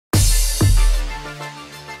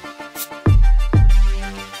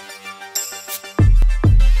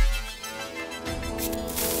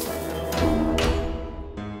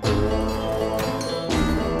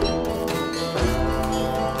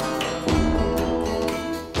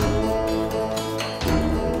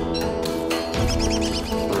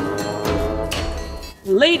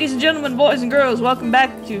Ladies and gentlemen, boys and girls, welcome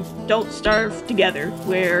back to Don't Starve Together,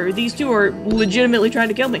 where these two are legitimately trying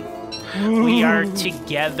to kill me. We are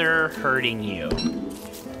together hurting you.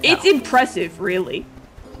 It's impressive, really.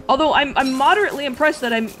 Although I'm moderately impressed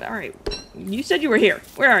that I'm... Alright, you said you were here.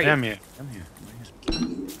 Where are you? I'm here.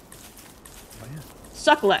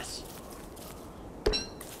 Suck less.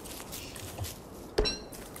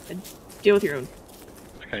 And deal with your own.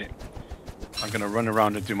 Okay. I'm gonna run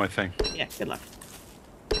around and do my thing. Yeah, good luck.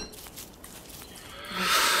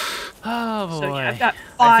 Oh boy. So yeah, I've got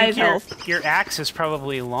 5 health. Your axe is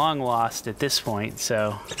probably long lost at this point,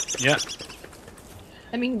 so... Yeah.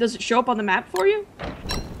 I mean, does it show up on the map for you?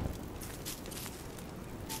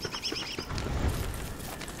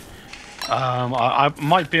 I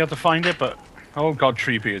might be able to find it, but... Oh god,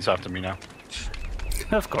 Treebeard's after me now.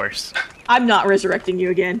 Of course. I'm not resurrecting you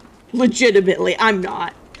again. Legitimately, I'm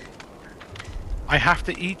not. I have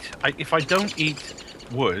to eat... if I don't eat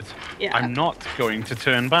wood, Yeah. I'm not going to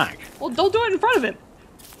turn back. Well, don't do it in front of him.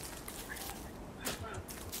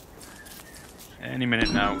 Any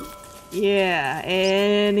minute now. Yeah,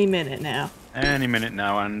 any minute now. Any minute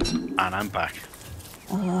now, and I'm back.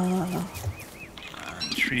 And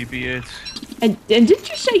Treebeard. And didn't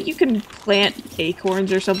you say you can plant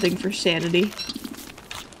acorns or something for sanity?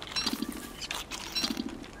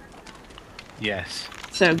 Yes.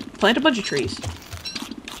 So, plant a bunch of trees.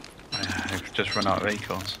 I've just run out of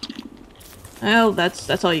acorns. Well,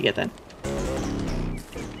 that's all you get then.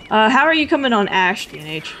 How are you coming on ash,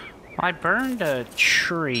 DNH? I burned a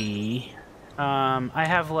tree. I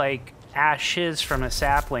have, like, ashes from a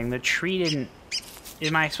sapling. The tree didn't...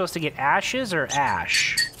 Am I supposed to get ashes or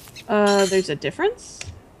ash? There's a difference?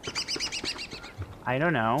 I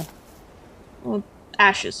don't know. Well,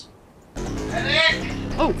 ashes.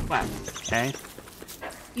 Oh, wow. Okay.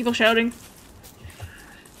 Evil shouting.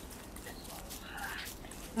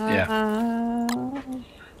 Yeah.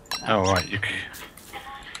 Oh, right.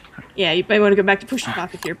 Yeah, you might want to go back to pushing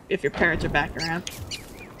talk if your parents are back around.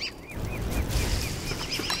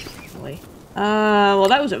 Really. Well,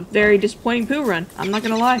 that was a very disappointing poo run. I'm not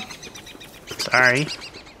gonna lie. Sorry.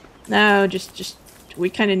 No, just we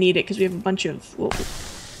kind of need it because we have a bunch of what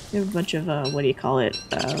do you call it?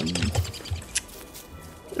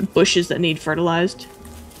 Bushes that need fertilized.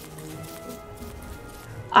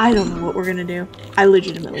 I don't know what we're gonna do. I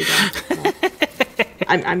legitimately don't.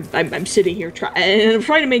 I'm sitting here and I'm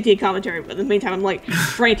trying to maintain commentary, but at the meantime I'm like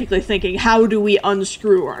frantically thinking, how do we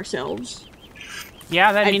unscrew ourselves?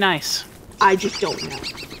 Yeah, that'd be nice. I just don't know.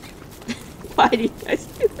 Why do you guys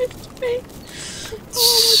do this to me?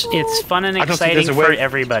 Oh, it's fun and exciting for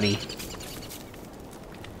everybody.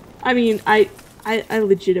 I mean, I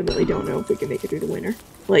legitimately don't know if we can make it through the winter.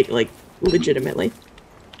 Like legitimately.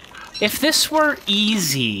 If this were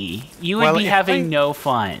easy, you would be having no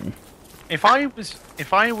fun. If I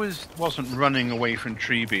wasn't running away from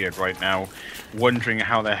Treebeard right now, wondering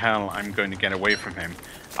how the hell I'm going to get away from him,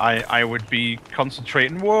 I would be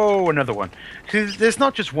concentrating. Whoa, another one! Because there's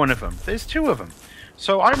not just one of them. There's 2 of them.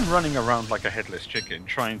 So I'm running around like a headless chicken,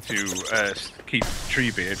 trying to keep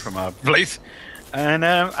Treebeard from our place, and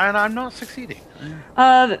I'm not succeeding.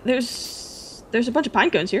 There's a bunch of pine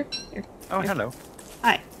cones here. Here. Oh, hello.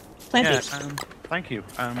 Hi. Plant these. Thank you.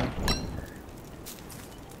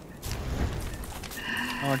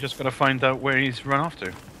 I just gotta find out where he's run off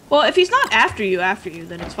to. Well, if he's not after you,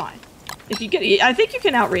 then it's fine. If you get, I think you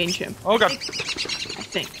can outrange him. Oh god. I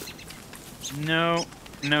think. No,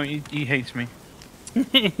 he hates me.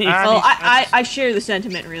 Well, I share the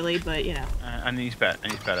sentiment, really, but you know. And he's better.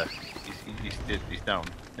 He's down.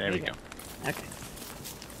 There we go. Okay.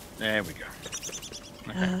 There we go.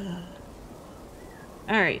 Okay.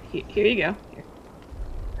 All right, here you go. Here.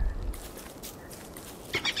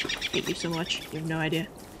 Hate you so much. You have no idea.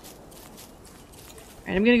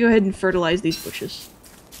 Alright, I'm gonna go ahead and fertilize these bushes.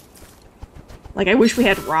 Like, I wish we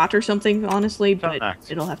had rot or something, honestly, but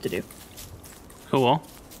it'll have to do. Cool.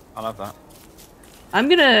 I love that.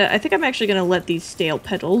 I think I'm actually gonna let these stale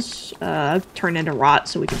petals turn into rot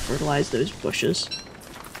so we can fertilize those bushes.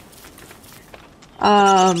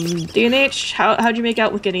 DNH, how'd you make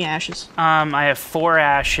out with getting ashes? I have 4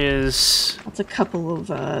 ashes. That's a couple of,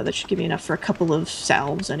 that should give me enough for a couple of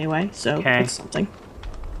salves anyway, so that's something.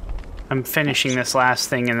 I'm finishing this last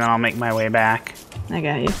thing and then I'll make my way back. I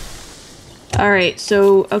got you. Alright,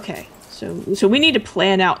 so, okay. So we need to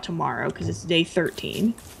plan out tomorrow, because it's day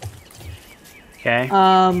 13. Okay.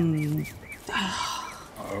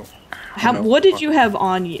 What did you have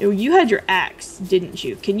on you? You had your axe, didn't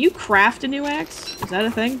you? Can you craft a new axe? Is that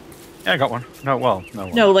a thing? Yeah, I got one. No, well, no.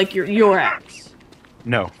 No, like your axe.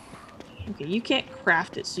 No. Okay, you can't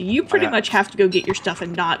craft it, so you pretty much have to go get your stuff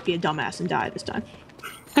and not be a dumbass and die this time.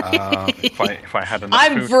 If I had enough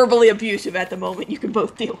I'm food. verbally abusive at the moment. You can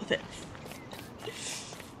both deal with it.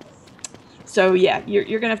 So yeah,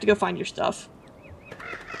 you're gonna have to go find your stuff.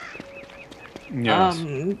 Yes.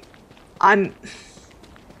 I'm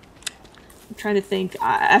trying to think.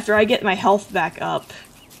 After I get my health back up,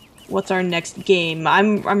 what's our next game?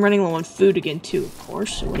 I'm running low on food again too, of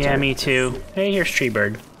course. So Yeah, me too. Hey, here's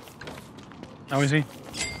Treebird. How is he?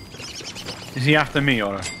 Is he after me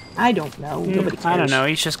or? I don't know. Nobody cares. I don't know.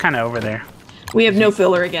 He's just kind of over there. We have no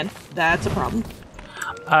filler again. That's a problem.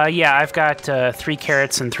 Yeah, I've got 3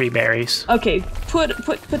 carrots and 3 berries. Okay, put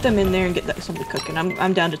them in there and get something cooking.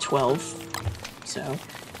 I'm down to 12. So,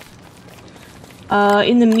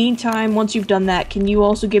 in the meantime, once you've done that, can you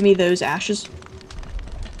also give me those ashes?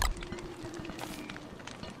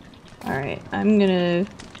 All right, I'm gonna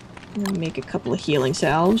make a couple of healing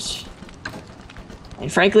salves,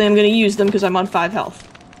 and frankly, I'm gonna use them because I'm on 5 health.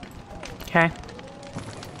 Okay.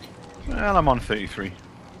 Well, I'm on 33.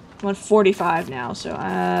 I'm on 45 now. So,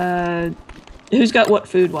 who's got what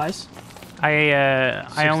food-wise? I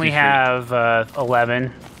only 63. Uh, have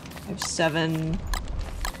 11. I have 7.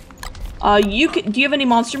 Do you have any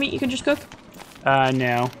monster meat you can just cook?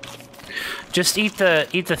 No. Just eat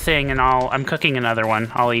the thing, and I'm cooking another one.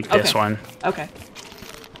 I'll eat this one. Okay.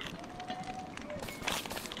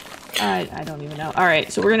 I don't even know. All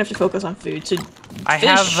right, so we're gonna have to focus on food. So I fish.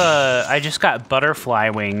 have I just got butterfly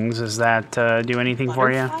wings. Does that do anything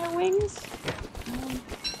for you? Butterfly wings?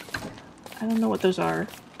 I don't know what those are.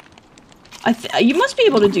 You must be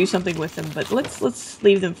able to do something with them, but let's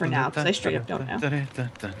leave them for now because I straight up don't know.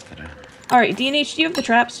 All right, DNH, do you have the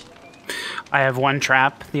traps? I have 1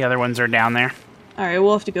 trap. The other ones are down there. All right,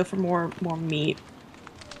 we'll have to go for more meat.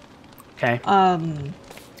 Okay.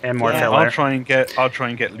 And more yeah. filler. I'll try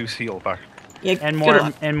and get Lucille back. Yeah, And good more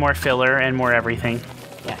luck. and more filler and more everything.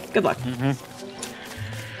 Yeah, good luck. Oh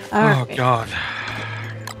Alright. God.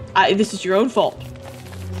 This is your own fault.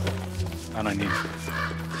 And I need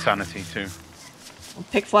sanity too.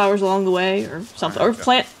 Pick flowers along the way, or something, or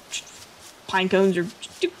plant pine cones, or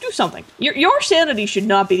do something. Your sanity should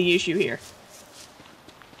not be the issue here.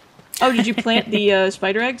 Oh, did you plant the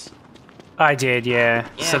spider eggs? I did, yeah.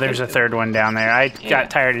 Yeah, So there's a good. 3rd one down there. I Yeah. got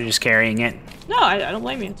tired of just carrying it. No, I don't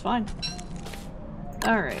blame you. It's fine.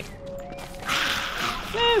 All right.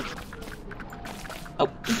 Woo. Oh,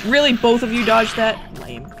 really? Both of you dodged that?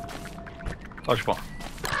 Lame. Dodgeball.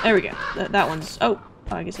 There we go. That one's. Oh,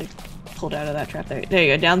 I guess I pulled out of that trap there. There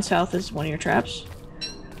you go. Down south is one of your traps.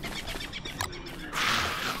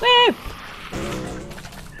 Woo!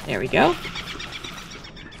 There we go.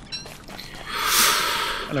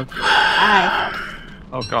 Hello. Hi.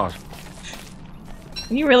 Oh God.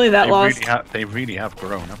 Are you really that lost? They really have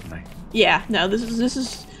grown, haven't they? Yeah. No. This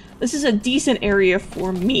is a decent area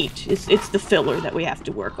for meat. It's the filler that we have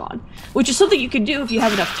to work on, which is something you could do if you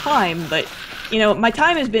have enough time. But you know, my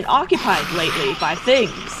time has been occupied lately by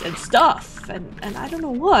things and stuff, and I don't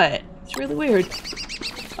know what. It's really weird.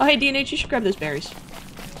 Oh, hey, DNH, you should grab those berries.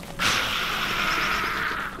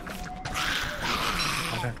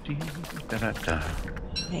 I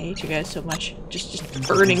hate you guys so much. Just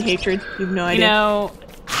burning hatred. You have no idea. You know,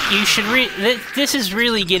 you should this is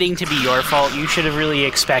really getting to be your fault. You should have really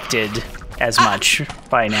expected as much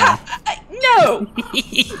by now. No!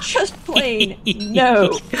 Just plain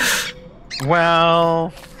no.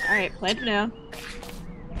 Well, Alright, plant it now.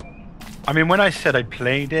 I mean, when I said I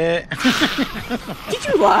played it, Did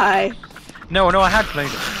you lie? no, I had played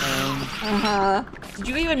it. Uh-huh. Did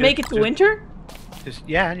you even make it to winter?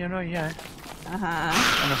 Yeah, yeah.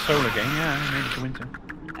 Uh-huh. On a solar game, yeah, I made it to winter.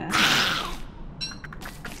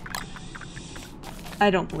 I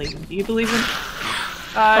don't believe him. Do you believe him?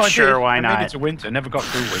 I Sure, did. why I made not? it to winter. Never got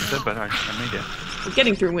through winter, but I made it. Well,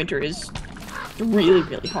 getting through winter is really,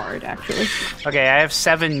 really hard, actually. Okay, I have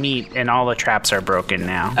 7 meat, and all the traps are broken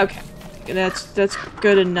now. Okay. That's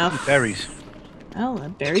good enough. Berries. Oh, the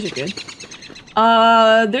berries are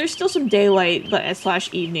good. There's still some daylight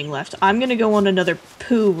 / evening left. I'm gonna go on another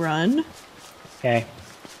poo run. Okay.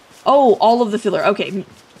 Oh, all of the filler. Okay, can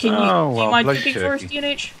you? Oh, do well, you mind bloody cooking for us, turkey.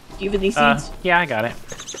 DNH? Do you have any seeds? Yeah, I got it.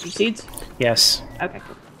 Any seeds? Yes. Okay,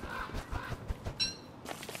 cool.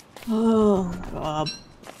 Oh my god.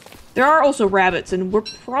 There are also rabbits, and we're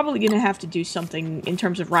probably gonna have to do something in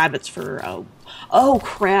terms of rabbits for. Oh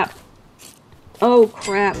crap. Oh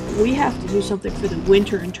crap. We have to do something for the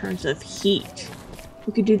winter in terms of heat.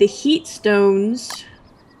 We could do the heat stones.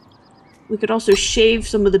 We could also shave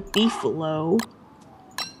some of the beefalo.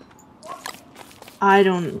 I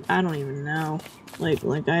don't even know. Like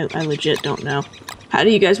I legit don't know. How do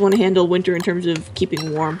you guys want to handle winter in terms of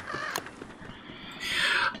keeping warm?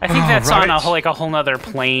 I think that's on a whole nother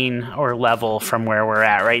plane or level from where we're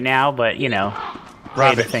at right now, but, you know,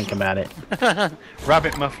 way to think about it.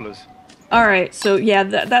 Rabbit mufflers. All right, so yeah,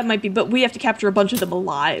 that might be, but we have to capture a bunch of them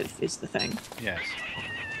alive, is the thing. Yes.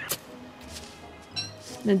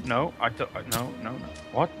 And No, I don't. No.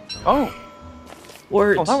 What? Oh.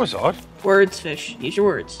 words. Oh, that was odd. Words, fish. Use your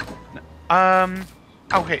words.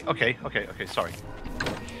 Okay. Sorry.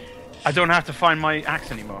 I don't have to find my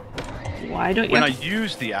axe anymore. Why don't you? When I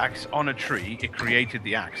used the axe on a tree, it created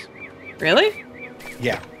the axe. Really?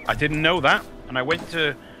 Yeah. I didn't know that, and I went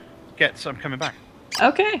to get some coming back.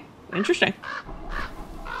 Okay. Interesting.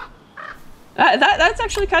 That's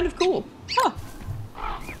actually kind of cool. Huh.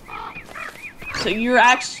 So your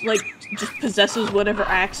axe, like, just possesses whatever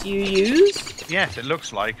axe you use? Yes, it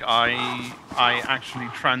looks like I actually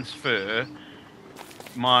transfer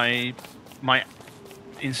my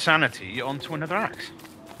insanity onto another axe.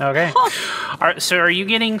 Okay. So are you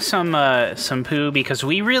getting some poo? Because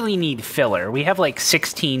we really need filler. We have like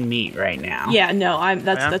 16 meat right now. Yeah, no,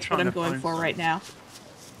 that's what trying I'm to going find for some. right now.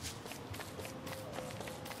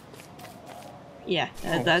 Yeah,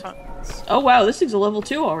 what's that's... that? Oh wow, this thing's a level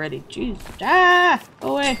 2 already. Jeez. Ah!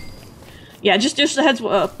 Go away. Yeah, just a heads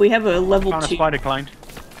up. We have a level Found a 2. spider climbed.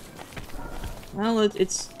 Well,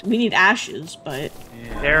 it's... We need ashes, but...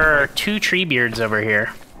 Yeah. There are 2 tree beards over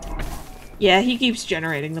here. Yeah, he keeps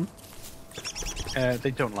generating them. They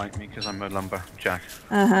don't like me because I'm a lumberjack.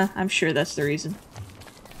 Uh-huh, I'm sure that's the reason.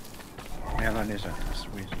 Yeah, that's the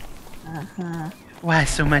reason. Uh-huh. Why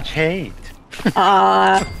so much hate?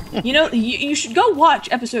 You know, you should go watch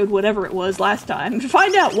episode whatever it was last time to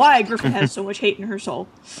find out why Gryphon has so much hate in her soul.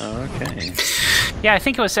 Okay. Yeah, I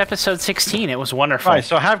think it was episode 16. It was wonderful. Right,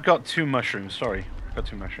 so I have got 2 mushrooms. Sorry. I've got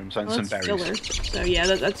 2 mushrooms and Well, some that's berries. filler. So yeah,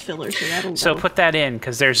 that's filler. So that'll. So put that in,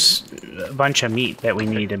 because there's a bunch of meat that we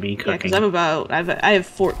need to be Yeah, cooking. because I have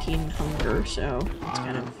 14 hunger, so it's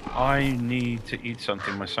kind of. I need to eat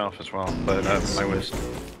something myself as well, but I was...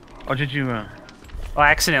 Oh, did you... Well,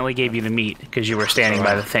 I accidentally gave you the meat because you were standing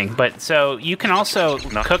by the thing. But so you can also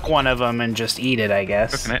cook one of them and just eat it, I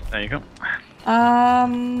guess. Cooking it. There you go.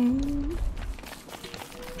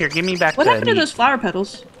 Here, give me back What the happened to meat. those flower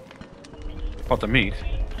petals? What, the meat?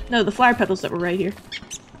 No, the flower petals that were right here.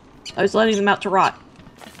 I was letting them out to rot.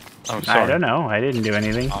 Oh, sorry. I don't know. I didn't do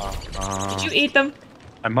anything. Did you eat them?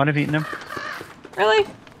 I might have eaten them. Really?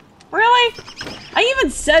 Really? I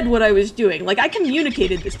even said what I was doing. Like, I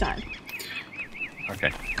communicated this time.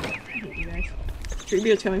 Okay. I hate you guys.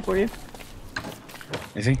 Treebeard's coming for you.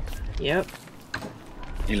 Is he? Yep.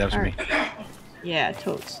 He loves me. Alright. Yeah,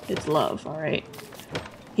 totes. It's love, alright?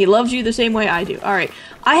 He loves you the same way I do. Alright.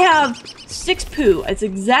 I have 6 poo. It's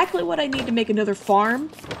exactly what I need to make another farm.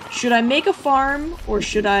 Should I make a farm, or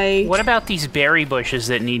should I... What about these berry bushes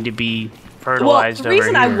that need to be Well, fertilized the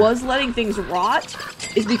reason over I here? was letting things rot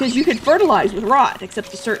is because you can fertilize with rot,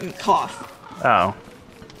 except a certain cost. Oh,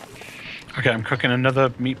 Okay, I'm cooking another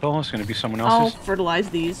meatball. It's going to be someone I'll else's. fertilize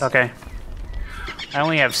these. okay. I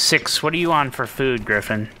only have 6. What are you on for food,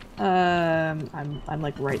 Gryphon? I'm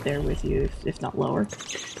like right there with you, if not lower.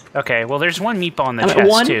 Okay, well, there's 1 meatball in the I'm at chest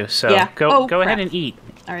 1? too, so Yeah. go Oh, ahead crap. and eat.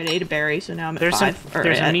 Alright, I ate a berry, so now I'm at There's 5.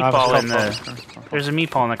 there's a Alright, meatball in the Stop. there's a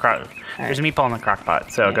meatball in the crock there's a meatball in the crock pot.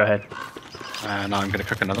 So Yeah. go ahead. And I'm going to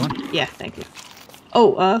cook another one. Yeah, thank you.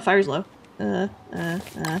 Oh, fire's low.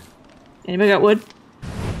 Anybody got wood?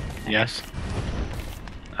 Yes.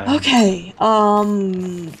 Okay,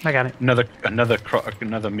 I got it. Another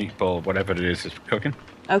meatball, whatever it is cooking.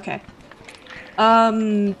 okay.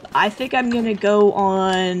 I think I'm gonna go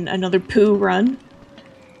on another poo run.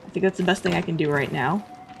 I think that's the best thing I can do right now.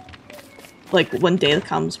 Like, when day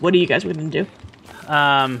comes, what are you guys gonna do?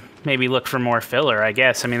 Maybe look for more filler, I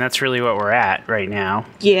guess. I mean, that's really what we're at right now.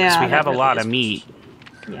 Yeah, 'Cause we that have a really lot is. of meat.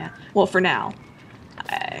 Yeah. Well, for now.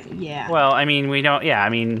 Yeah. Well, I mean, we don't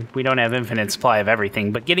have infinite supply of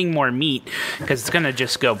everything, but getting more meat, because it's going to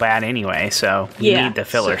just go bad anyway, so you Yeah, need the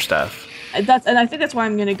filler so- stuff. And I think that's why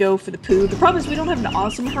I'm gonna go for the poo. The problem is we don't have an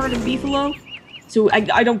awesome herd of beefalo, so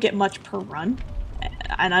I don't get much per run.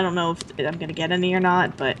 And I don't know if I'm gonna get any or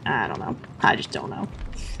not, but I don't know. I just don't know.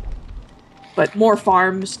 But more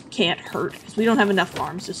farms can't hurt, because we don't have enough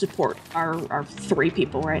farms to support our 3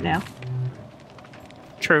 people right now.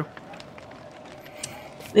 True.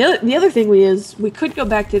 The other thing we could go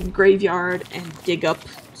back to the graveyard and dig up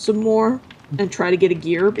some more and try to get a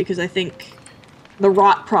gear, because I think the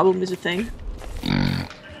rot problem is a thing.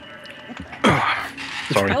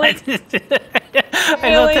 Sorry. I like I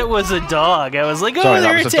thought that was a dog. I was like, oh, Sorry, that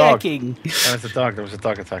they're was a dog. attacking. There was a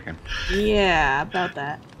dog attacking. yeah, about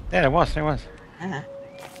that. Yeah, there was. Uh-huh.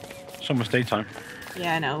 It's almost daytime.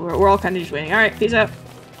 Yeah, I know. We're all kind of just waiting. All right, peace out.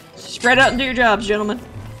 Spread out and do your jobs, gentlemen.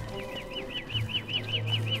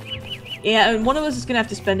 Yeah, and one of us is gonna have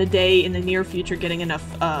to spend a day in the near future getting enough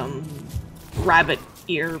rabbit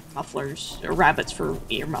ear mufflers, or rabbits for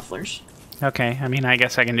ear mufflers. Okay, I mean, I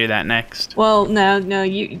guess I can do that next. Well, no,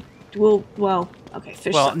 you will. Well, okay,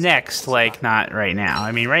 fish. Well, sucks. next, like, not right now.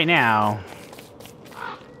 I mean, right now,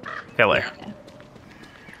 filler.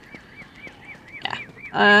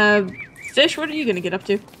 Yeah. Fish, what are you gonna get up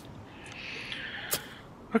to?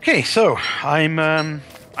 Okay, so I'm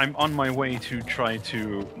on my way to try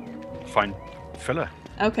to find filler.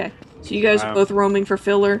 Okay, so you guys are both roaming for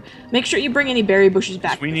filler. Make sure you bring any berry bushes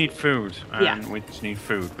back. We need food, and Yeah. we just need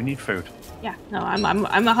food. We need food. Yeah, no, I'm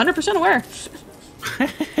 100% aware.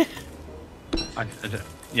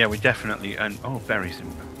 Yeah, we definitely. And berries.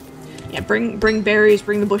 Yeah, bring berries,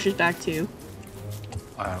 bring the bushes back too.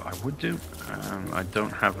 I would do. I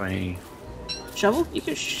don't have a Shovel?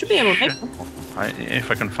 You should be able to make them. if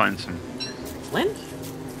I can find some Flint?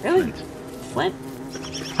 Really? Flint?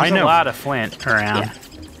 I There's know. a lot of flint around. Yeah.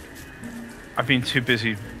 I've been too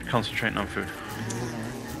busy concentrating on food.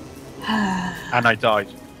 And I died.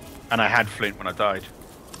 And I had flint when I died.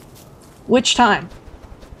 Which time?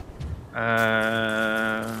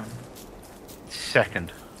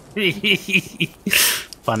 Second.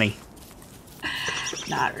 Funny.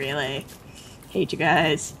 Not really. Hate you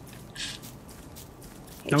guys.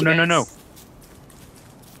 Hate you No. guys.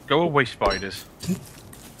 Go away, spiders.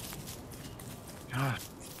 God,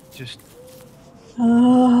 just.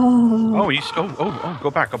 Oh. Oh,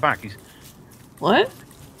 go back. He's. What?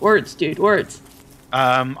 Words, dude, words.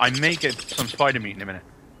 I may get some spider meat in a minute.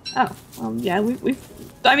 Oh, yeah,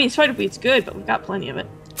 I mean, spider meat's good, but we've got plenty of it.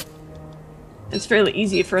 It's fairly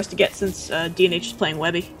easy for us to get since D&H is playing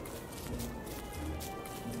Webby.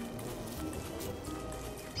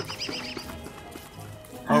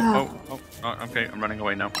 Okay, I'm running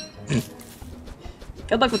away now.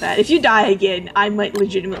 Good luck with that. If you die again, I might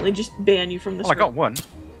legitimately just ban you from this. I got one.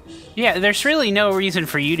 Yeah, there's really no reason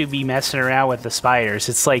for you to be messing around with the spiders.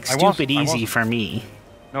 It's like stupid I easy wasn't. for me.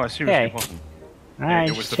 No, I seriously Okay. wasn't. Alright,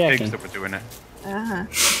 It was the checking. pigs that were doing it. Uh-huh.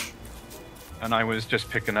 And I was just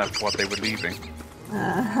picking up what they were leaving.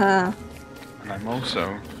 Uh-huh. And I'm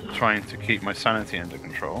also trying to keep my sanity under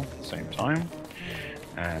control at the same time.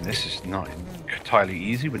 And this is not entirely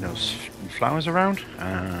easy with no flowers around.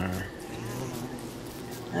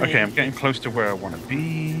 Okay, I'm getting close to where I want to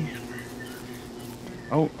be.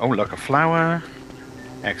 Oh, look, a flower.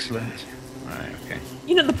 Excellent. Alright, okay.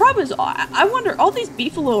 You know, the problem is, I wonder, all these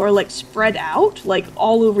beefalo are, like, spread out, like,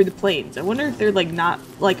 all over the plains. I wonder if they're, like, not,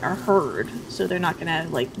 like, a herd, so they're not gonna,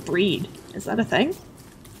 like, breed. Is that a thing?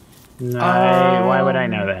 No, why would I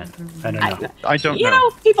know that? I don't know. I don't know. You know,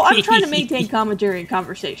 people, I'm trying to maintain commentary and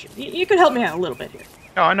conversation. You could help me out a little bit here.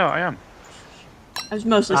 Oh, I know, I am. I was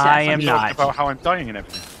mostly I sad. am I'm not. talking about how I'm dying and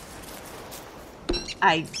everything.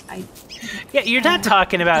 Yeah, you're not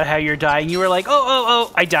talking about how you're dying. You were like,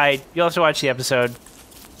 oh, I died. You'll have to watch the episode.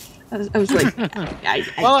 I was like,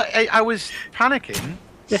 Well, I was panicking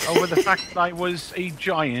over the fact that I was a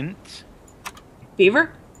giant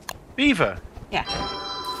Beaver? beaver. Yeah.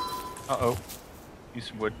 Uh-oh. Use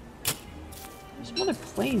some wood. There's some other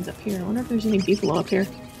plains up here. I wonder if there's any beefalo up here.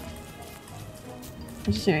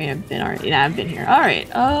 I'm just saying, I've been already. Yeah, I've been here. Alright,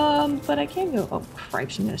 but I can't go. Oh,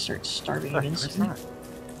 cripes, I'm gonna start starving again soon.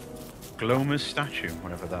 Gloma's statue,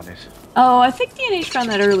 whatever that is. Oh, I think D&H found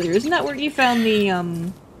that earlier. Isn't that where you found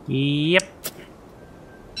the, Yep.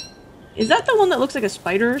 Is that the one that looks like a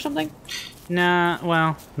spider or something? Nah,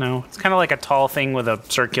 well, no. It's kind of like a tall thing with a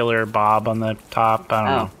circular bob on the top. I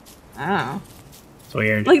don't know. Oh. It's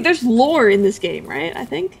weird. Like, there's lore in this game, right? I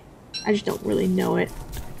think? I just don't really know it.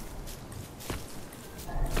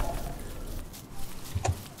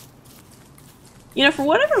 You know, for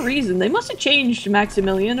whatever reason, they must have changed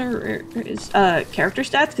Maximilian or his character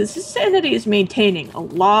stats, because his sanity is maintaining a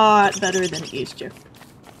lot better than it used to.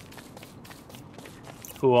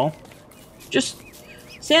 Cool. Just,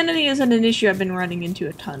 sanity isn't an issue I've been running into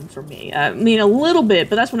a ton for me. I mean, a little bit,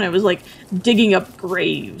 but that's when I was, like, digging up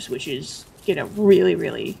graves, which is, you know, really,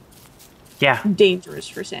 really Yeah. dangerous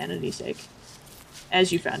for sanity's sake,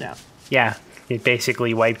 as you found out. Yeah. It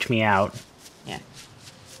basically wiped me out. Yeah.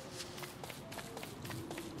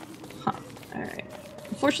 Huh. Alright.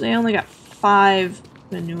 Unfortunately, I only got 5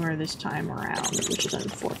 manure this time around, which is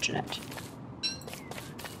unfortunate.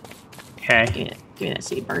 Okay. Give me that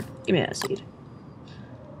seed, Bart. Give me that seed.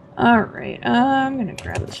 Alright, I'm gonna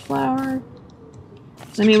grab this flower.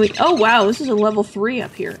 I mean, oh wow, this is a level 3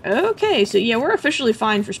 up here. Okay, so yeah, we're officially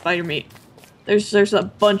fine for spider meat. There's a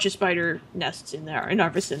bunch of spider nests in there in our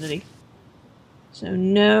vicinity. So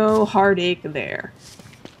no heartache there.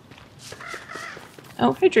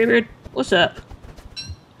 Oh, hey Treebeard. What's up?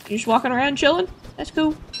 You just walking around chilling? That's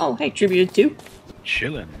cool. Oh, hey Treebeard too.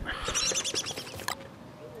 Chilling.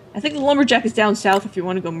 I think the lumberjack is down south if you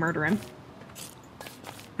want to go murder him.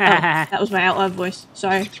 Oh, that was my out loud voice.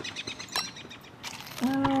 Sorry.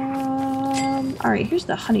 Alright, here's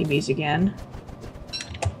the honeybees again.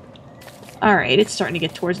 Alright, it's starting to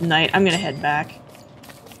get towards night. I'm gonna head back.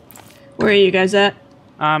 Where are you guys at?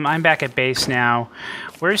 I'm back at base now.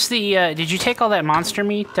 Where's the, did you take all that monster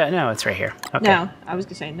meat? No, it's right here. Okay. No, I was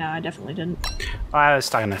gonna say, no, I definitely didn't. Well, I was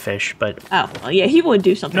talking to Fish, but... Oh, well, yeah, he would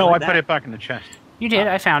do something No, like I that. put it back in the chest. You did,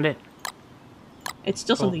 I found it. It's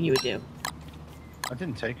still Cool. something you would do. I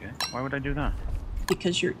didn't take it. Why would I do that?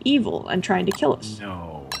 Because you're evil and trying to kill us.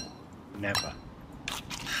 No. Never.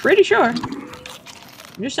 Pretty sure. I'm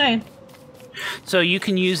just saying. So you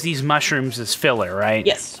can use these mushrooms as filler, right?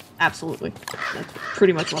 Yes, absolutely. That's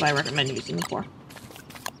pretty much what I recommend using them for.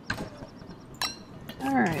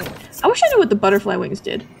 Alright. I wish I knew what the butterfly wings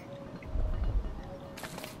did.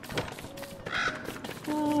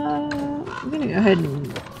 I'm gonna go ahead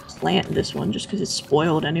and plant this one just because it's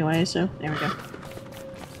spoiled anyway, so there we go.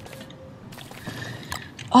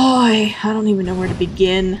 Oh, I don't even know where to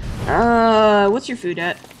begin. What's your food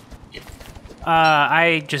at?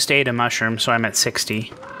 I just ate a mushroom, so I'm at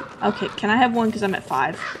 60. Okay, can I have one because I'm at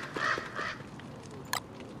 5?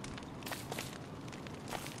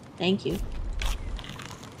 Thank you.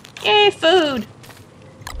 Yay, food!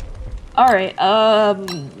 Alright, I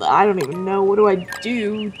don't even know. What do I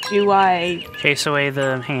do? Do I... Chase away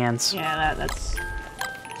the hands. Yeah, that's...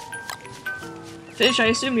 Fish, I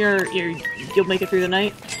assume you'll make it through the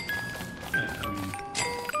night?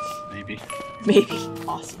 Maybe. Maybe.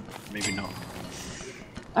 Awesome. Maybe not.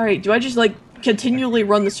 Alright, do I just, like, continually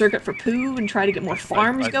run the circuit for poo and try to get more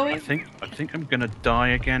farms going? I think I'm gonna die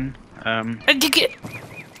again.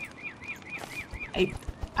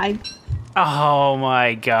 I... Oh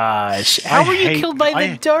my gosh. How were you killed by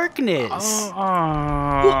the darkness?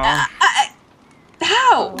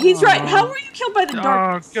 How? He's right. How were you killed by the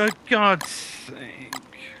darkness? Oh, God's sake.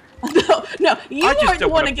 No, you are the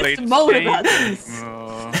one that gets to moan about this.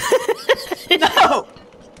 No!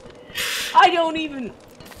 I don't even...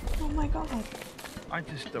 Oh my god. I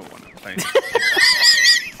just don't want to play.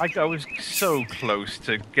 I was so close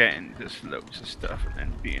to getting just loads of stuff and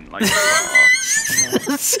then being like,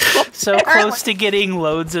 so close to getting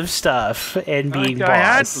loads of stuff and being boss. I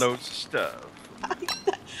had loads of stuff.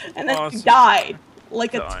 And then you died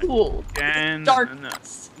like a tool. Again,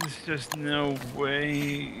 Darkness. There's just no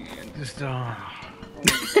way. Just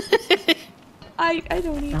I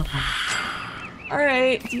don't even.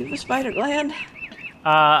 Alright, do you have a spider gland?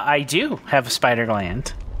 I do have a spider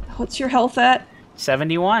gland. What's your health at?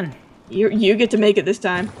 71. You get to make it this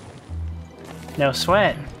time. No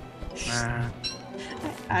sweat.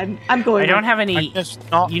 I'm going. I don't have any.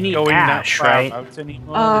 You need ash, right?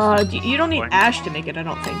 You don't need ash to make it. I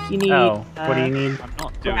don't think you need. Oh, what do you need? I'm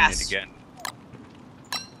not doing grass. it again.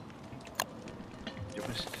 It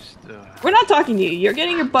was just. We're not talking to you. You're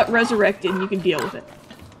getting your butt resurrected, and you can deal with it.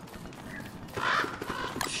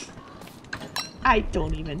 I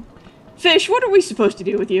don't even. Fish, what are we supposed to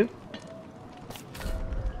do with you?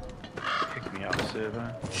 Kick me out of the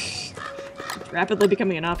server. It's rapidly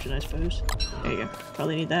becoming an option, I suppose. There you go.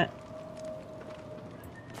 Probably need that.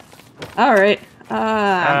 Alright.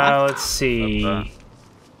 Let's see.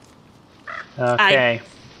 Okay.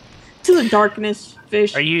 To the darkness,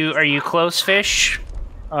 Fish. Are you close, Fish?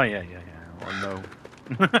 Oh yeah. Oh no.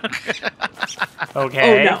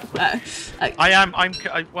 Okay. Oh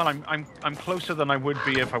no. I'm closer than I would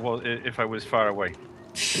be if I was far away.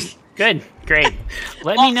 Good. Great.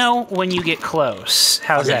 Let me know when you get close.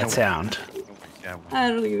 How's that sound? Yeah, I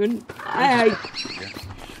don't even. How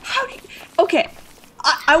do you, okay.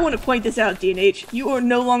 I want to point this out, DNH. You are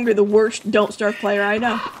no longer the worst Don't Starve player I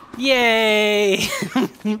know. Yay!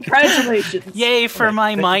 Congratulations. Yay for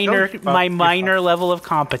my minor level of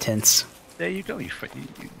competence. There you go. You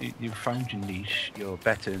found your niche. You're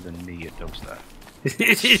better than me at Don't Starve.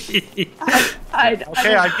 Okay,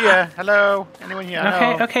 I'm here. Hello. Anyone here?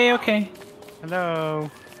 Hello. Okay. Hello.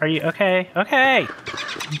 Are you okay? Okay.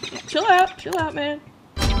 Chill out, man.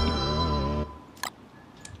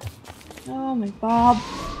 Oh my Bob.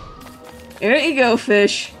 There you go,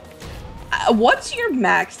 Fish. What's your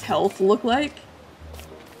maxed health look like?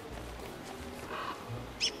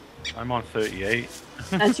 I'm on 38.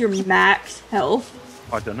 That's your max health?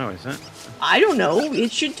 I don't know, is it? I don't know.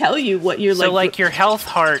 It should tell you what you're like. So, like, your health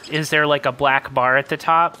heart, is there like a black bar at the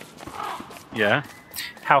top? Yeah.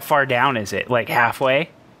 How far down is it? Like halfway?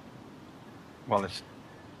 Well,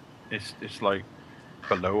 it's like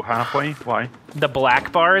below halfway. Why? The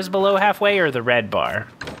black bar is below halfway, or the red bar?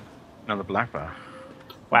 No, the black bar.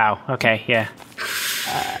 Wow. Okay. Yeah.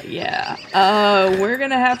 Yeah. We're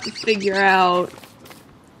gonna have to figure out.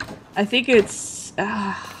 I think it's.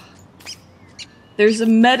 There's a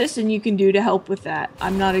medicine you can do to help with that.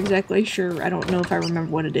 I'm not exactly sure. I don't know if I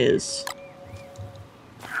remember what it is.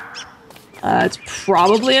 It's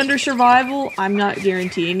probably under survival. I'm not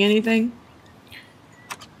guaranteeing anything.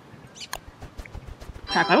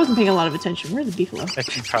 Crap, I wasn't paying a lot of attention. Where's the beefalo?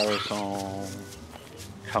 Exy parasol.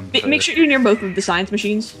 Comfort. Make sure you're near both of the science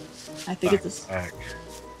machines. I think it's this.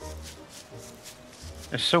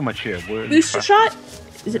 There's so much here. Booster shot?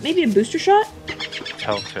 Is it maybe a booster shot?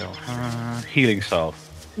 Telltale. Healing salve.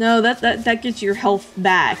 No, that gets your health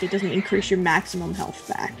back. It doesn't increase your maximum health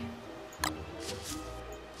back.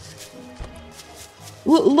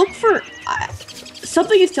 Look for...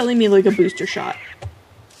 something is telling me like a booster shot.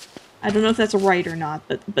 I don't know if that's right or not,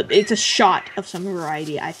 but it's a shot of some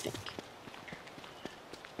variety, I think.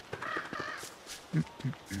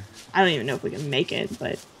 I don't even know if we can make it,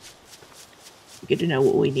 but... we get to know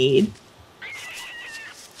what we need.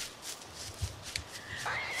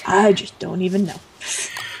 I just don't even know.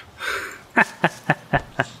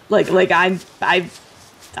 like I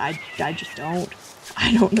just don't.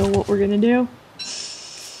 I don't know what we're gonna do.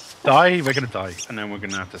 Die, we're gonna die, and then we're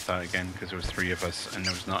gonna have to start again because there was 3 of us and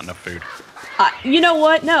there was not enough food. You know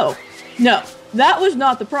what? No, that was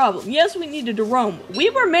not the problem. Yes, we needed to roam. We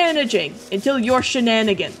were managing until your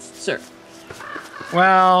shenanigans, sir.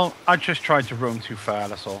 Well, I just tried to roam too far.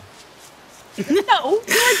 That's all. No,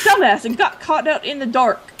 you're a dumbass and got caught out in the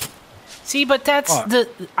dark. See, but that's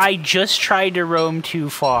I just tried to roam too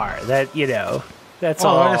far. That, you know, that's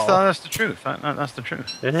all. That's the truth. That's the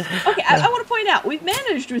truth. Okay, I want to point out, we've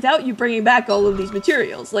managed without you bringing back all of these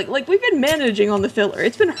materials. Like we've been managing on the filler.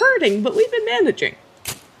 It's been hurting, but we've been managing.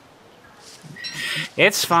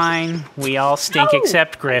 It's fine. We all stink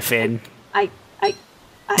except Gryphon. I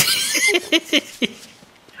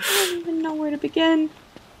don't even know where to begin.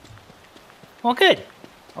 Well, good.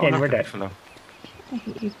 Oh, and we're done. I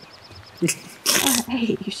hate you. I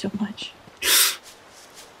hate you so much.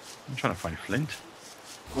 I'm trying to find flint.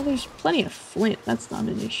 Well, there's plenty of flint. That's not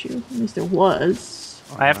an issue. At least there was.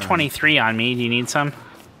 I have 23 on me. Do you need some?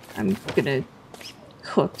 I'm gonna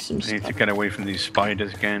cook some I stuff. need to get away from these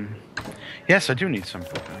spiders again. Yes, I do need some.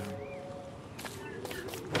 Yeah,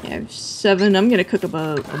 I have 7. I'm gonna cook up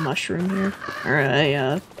a mushroom here. Or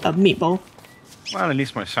a meatball. Well, at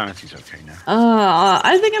least my sanity's okay now.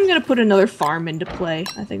 I think I'm gonna put another farm into play.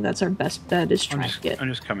 I think that's our best bet is trying to get... I'm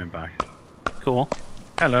just coming back. Cool.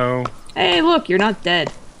 Hello. Hey, look, you're not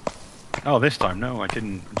dead. Oh, this time, no. I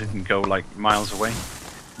didn't go, like, miles away.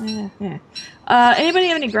 Yeah. Anybody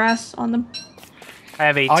have any grass on them? I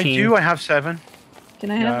have 18. I do. I have 7.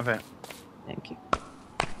 Can I Yeah, I have? have it. Thank you.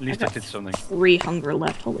 At least I did something. 3 hunger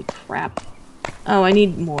left. Holy crap. Oh, I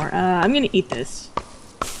need more. I'm gonna eat this.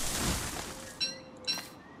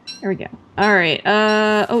 There we go. Alright,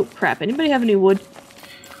 oh crap. Anybody have any wood?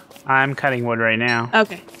 I'm cutting wood right now.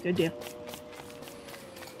 Okay, good deal.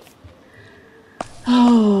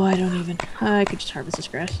 Oh, I don't even... I could just harvest this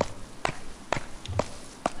grass.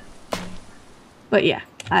 But yeah,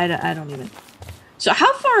 I don't even... So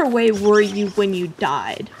how far away were you when you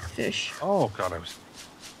died, Fish? Oh, God, I was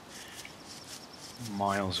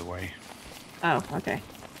miles away. Oh, okay.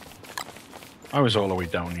 I was all the way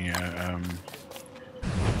down here.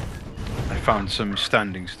 I found some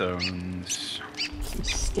standing stones. Some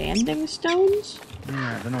standing stones?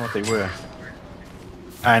 Yeah, I don't know what they were.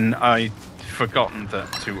 And I'd forgotten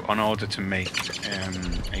that in order to make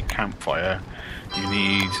a campfire, you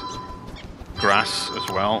need grass as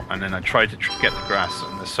well. And then I tried to get the grass,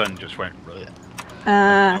 and the sun just went.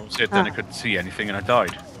 That was it. Then I couldn't see anything, and I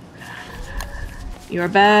died. You are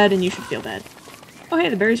bad, and you should feel bad. Oh, hey,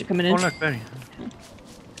 the berries are coming in. Oh, look, berry.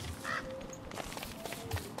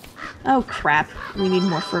 Oh, crap. We need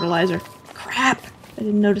more fertilizer. Crap! I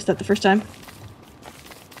didn't notice that the first time.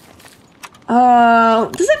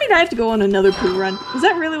 Does that mean I have to go on another poo run? Is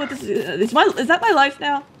that really what this is? Is that my life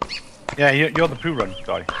now? Yeah, you're the poo run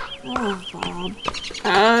guy. Oh, Bob.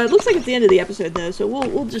 It looks like it's the end of the episode, though, so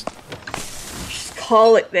we'll just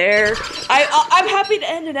call it there. I'm happy to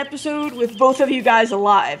end an episode with both of you guys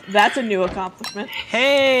alive. That's a new accomplishment.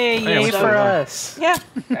 Hey, yay for us. Yeah,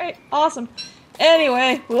 great. Awesome.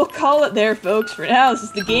 Anyway, we'll call it there, folks. For now, this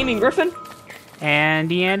is the Gaming Gryphon.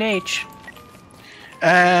 And E&H.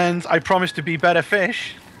 And I promise to be better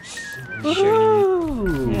fish.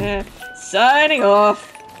 Woohoo! Yeah. Signing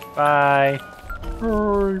off. Bye.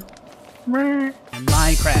 And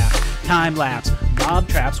Minecraft, time lapse, mob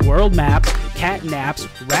traps, world maps, cat naps,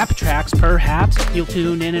 rap tracks. Perhaps you'll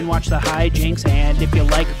tune in and watch the hijinks. And if you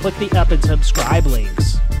like, click the up and subscribe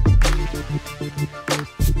links.